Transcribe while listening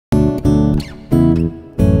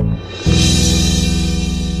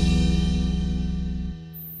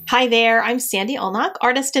Hi there, I'm Sandy Allnock,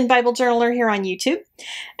 artist and Bible journaler here on YouTube,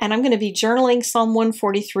 and I'm going to be journaling Psalm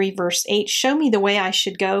 143 verse 8, show me the way I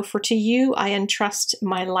should go, for to you I entrust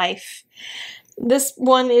my life. This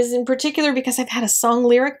one is in particular because I've had a song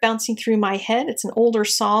lyric bouncing through my head. It's an older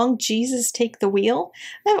song, Jesus Take the Wheel.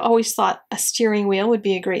 I've always thought a steering wheel would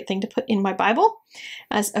be a great thing to put in my Bible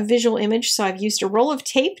as a visual image, so I've used a roll of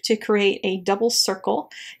tape to create a double circle.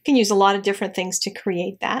 You can use a lot of different things to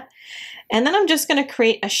create that. And then I'm just going to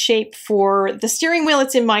create a shape for the steering wheel.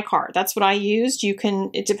 It's in my car. That's what I used. You can,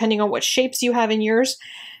 depending on what shapes you have in yours,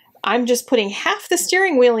 I'm just putting half the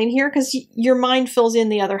steering wheel in here because your mind fills in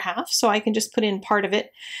the other half, so I can just put in part of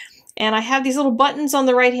it. And I have these little buttons on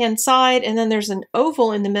the right-hand side, and then there's an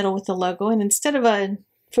oval in the middle with the logo. And instead of a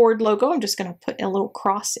Ford logo, I'm just going to put a little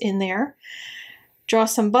cross in there. Draw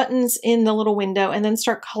some buttons in the little window, and then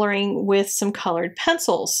start coloring with some colored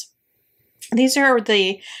pencils. These are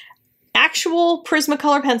the actual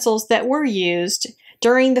Prismacolor pencils that were used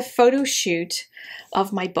during the photo shoot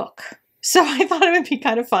of my book. So I thought it would be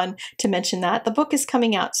kind of fun to mention that. The book is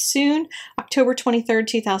coming out soon, October 23rd,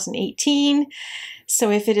 2018. So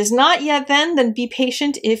if it is not yet then be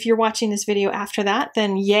patient. If you're watching this video after that,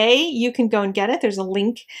 then yay, you can go and get it. There's a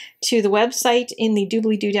link to the website in the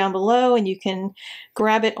doobly-doo down below, and you can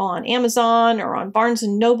grab it on Amazon or on Barnes &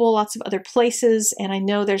 Noble, lots of other places. And I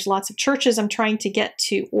know there's lots of churches I'm trying to get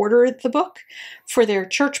to order the book for their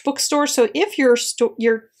church bookstore. So if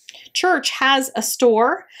your church has a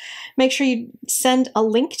store, make sure you send a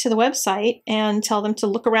link to the website and tell them to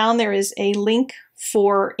look around. There is a link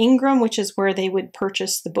for Ingram, which is where they would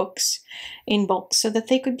purchase the books in bulk so that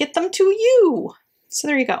they could get them to you. So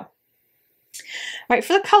there you go. All right,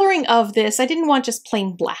 for the coloring of this, I didn't want just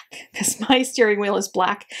plain black because my steering wheel is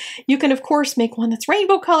black. You can, of course, make one that's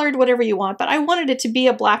rainbow colored, whatever you want, but I wanted it to be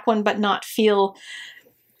a black one but not feel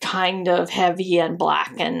kind of heavy and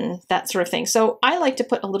black and that sort of thing. So I like to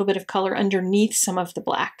put a little bit of color underneath some of the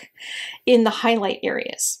black in the highlight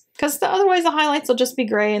areas, because otherwise the highlights will just be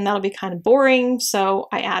gray and that'll be kind of boring. So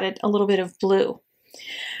I added a little bit of blue.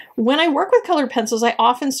 When I work with colored pencils, I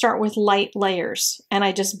often start with light layers and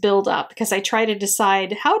I just build up because I try to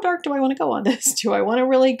decide, how dark do I want to go on this? Do I want to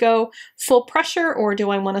really go full pressure, or do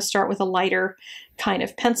I want to start with a lighter kind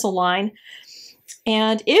of pencil line?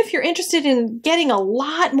 And if you're interested in getting a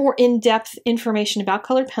lot more in-depth information about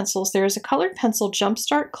colored pencils, there is a colored pencil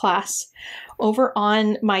jumpstart class over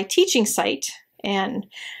on my teaching site. And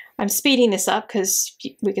I'm speeding this up because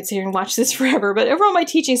we could sit here and watch this forever, but over on my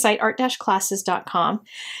teaching site, art-classes.com,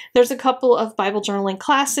 there's a couple of Bible journaling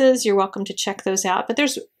classes. You're welcome to check those out. But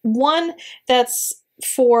there's one that's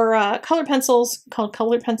for colored pencils called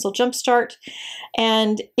Colored Pencil Jumpstart,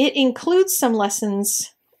 and it includes some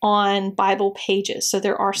lessons on Bible pages. So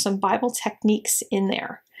there are some Bible techniques in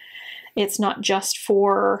there. It's not just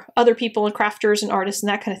for other people and crafters and artists and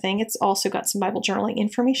that kind of thing. It's also got some Bible journaling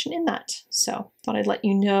information in that. So thought I'd let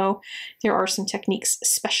you know there are some techniques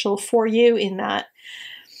special for you in that.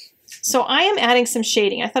 So I am adding some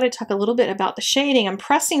shading. I thought I'd talk a little bit about the shading. I'm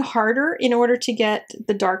pressing harder in order to get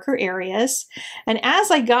the darker areas. And as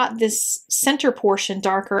I got this center portion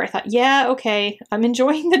darker, I thought, yeah, okay, I'm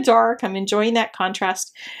enjoying the dark. I'm enjoying that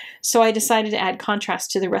contrast. So I decided to add contrast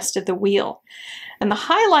to the rest of the wheel. And the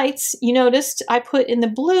highlights, you noticed I put in the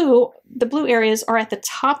blue areas are at the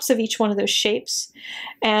tops of each one of those shapes.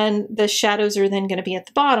 And the shadows are then going to be at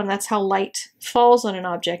the bottom. That's how light falls on an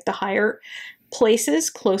object. The higher places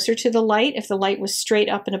closer to the light, if the light was straight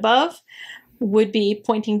up and above, would be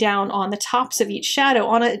pointing down on the tops of each shadow.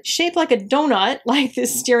 On a shape like a donut, like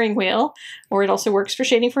this steering wheel, or it also works for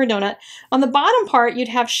shading for a donut, on the bottom part you'd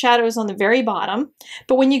have shadows on the very bottom,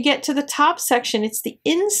 but when you get to the top section, it's the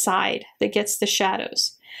inside that gets the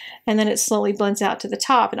shadows. And then it slowly blends out to the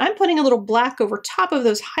top. And I'm putting a little black over top of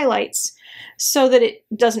those highlights so that it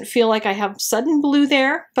doesn't feel like I have sudden blue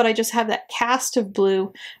there, but I just have that cast of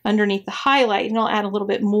blue underneath the highlight. And I'll add a little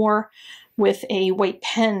bit more with a white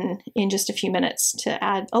pen in just a few minutes to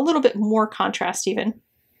add a little bit more contrast even.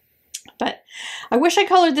 But I wish I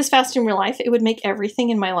colored this fast in real life. It would make everything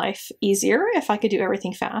in my life easier if I could do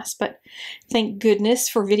everything fast. But thank goodness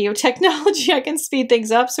for video technology. I can speed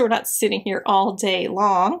things up so we're not sitting here all day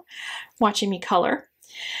long watching me color.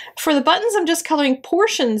 For the buttons, I'm just coloring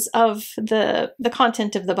portions of the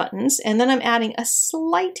content of the buttons, and then I'm adding a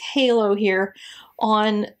slight halo here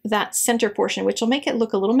on that center portion, which will make it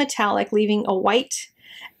look a little metallic, leaving a white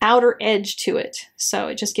outer edge to it. So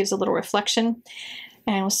it just gives a little reflection.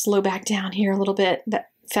 And we'll slow back down here a little bit. That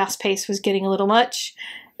fast pace was getting a little much.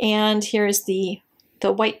 And here's the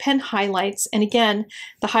the white pen highlights. And again,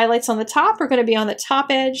 the highlights on the top are going to be on the top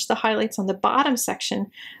edge. The highlights on the bottom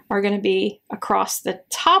section are going to be across the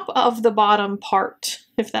top of the bottom part,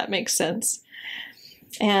 if that makes sense.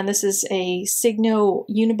 And this is a Signo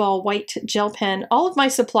Uniball white gel pen. All of my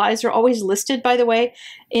supplies are always listed, by the way,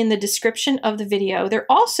 in the description of the video.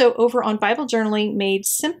 They're also over on Bible Journaling Made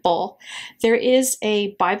Simple. There is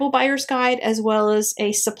a Bible buyer's guide as well as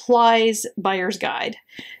a supplies buyer's guide.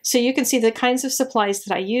 So you can see the kinds of supplies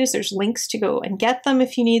that I use. There's links to go and get them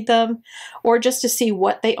if you need them, or just to see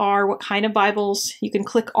what they are, what kind of Bibles. You can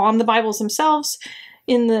click on the Bibles themselves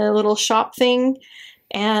in the little shop thing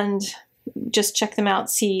and just check them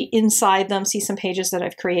out, see inside them, see some pages that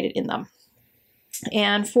I've created in them.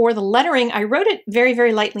 And for the lettering, I wrote it very,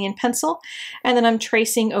 very lightly in pencil, and then I'm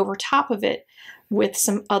tracing over top of it with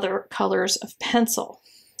some other colors of pencil.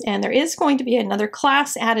 And there is going to be another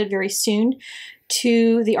class added very soon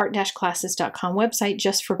to the art-classes.com website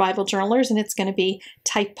just for Bible journalers, and it's going to be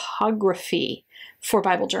typography for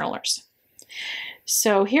Bible journalers.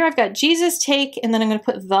 So here I've got Jesus take, and then I'm going to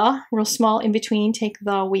put the real small in between, take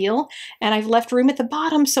the wheel, and I've left room at the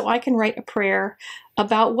bottom so I can write a prayer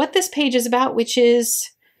about what this page is about, which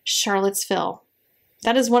is Charlottesville.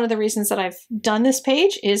 That is one of the reasons that I've done this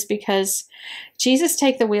page, is because Jesus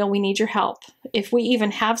take the wheel, we need your help. If we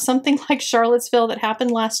even have something like Charlottesville that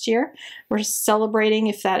happened last year, we're celebrating,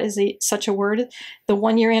 if that is such a word, the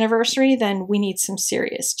 1-year anniversary, then we need some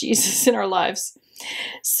serious Jesus in our lives.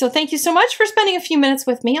 So thank you so much for spending a few minutes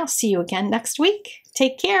with me. I'll see you again next week.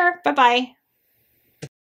 Take care. Bye-bye.